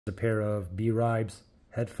A pair of BERIBES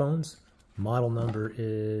headphones. Model number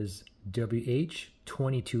is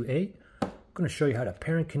WH202A. I'm going to show you how to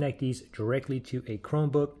pair and connect these directly to a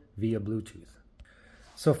Chromebook via Bluetooth.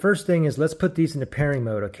 So first thing is, let's put these into pairing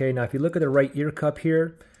mode, okay? Now if you look at the right ear cup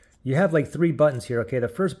here, you have like 3 buttons here, okay? The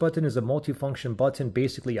first button is a multifunction button,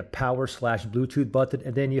 basically a power/Bluetooth button,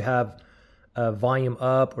 and then you have volume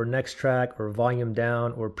up or next track or volume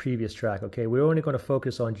down or previous track. Okay, we're only going to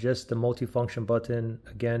focus on just the multifunction button.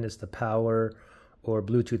 Again, it's the power or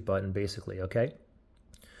Bluetooth button basically. Okay,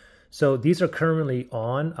 so these are currently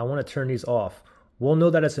on. I want to turn these off. We'll know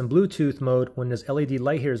that it's in Bluetooth mode when this LED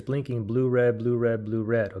light here is blinking blue, red, blue, red, blue,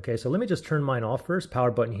 red. Okay, so let me just turn mine off first.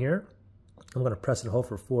 Power button here. I'm going to press and hold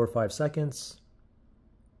for 4 or 5 seconds.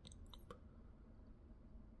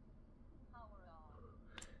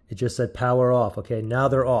 It just said power off. Okay, now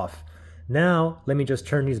they're off. Now, let me just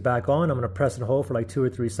turn these back on. I'm going to press and hold for like 2 or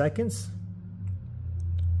 3 seconds.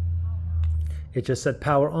 It just said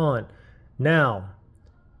power on. Now,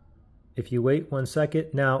 if you wait 1 second,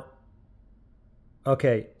 now,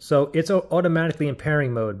 okay, so it's automatically in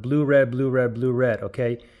pairing mode. Blue, red, blue, red, blue, red,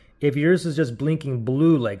 okay? If yours is just blinking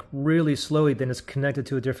blue like really slowly, then it's connected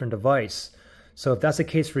to a different device. So if that's the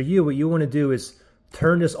case for you, what you want to do is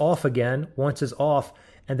turn this off again once it's off.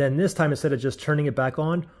 And then this time, instead of just turning it back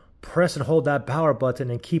on, press and hold that power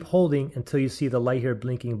button and keep holding until you see the light here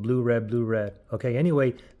blinking blue, red, blue, red. Okay,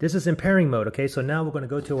 anyway, this is in pairing mode. Okay, so now we're going to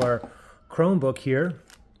go to our Chromebook here.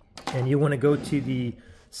 And you want to go to the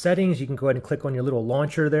settings. You can go ahead and click on your little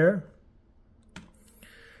launcher there.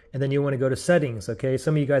 And then you want to go to settings. Okay,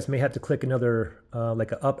 some of you guys may have to click another,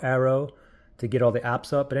 like an up arrow to get all the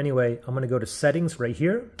apps up. But anyway, I'm going to go to settings right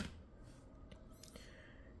here.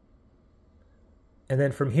 And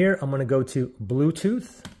then from here, I'm going to go to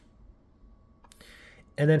Bluetooth.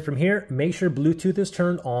 And then from here, make sure Bluetooth is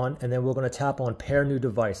turned on. And then we're going to tap on Pair New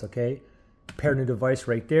Device, okay? Pair New Device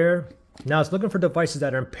right there. Now it's looking for devices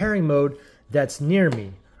that are in pairing mode that's near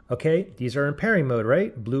me, okay? These are in pairing mode,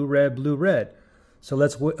 right? Blue, red, blue, red. So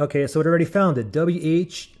let's, okay, so it already found it,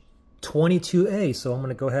 WH202A. So I'm going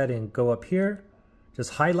to go ahead and go up here,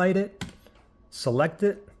 just highlight it, select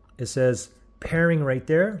it. It says pairing right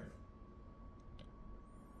there.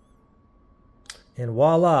 And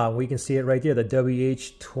voila, we can see it right there, the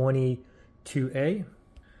WH202A.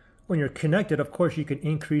 When you're connected, of course, you can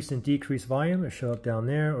increase and decrease volume. It'll show up down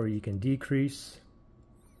there, or you can decrease.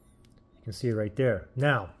 You can see it right there.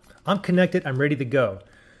 Now, I'm connected, I'm ready to go.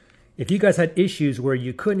 If you guys had issues where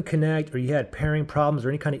you couldn't connect or you had pairing problems or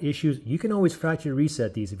any kind of issues, you can always factory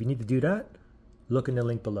reset these. If you need to do that, look in the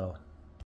link below.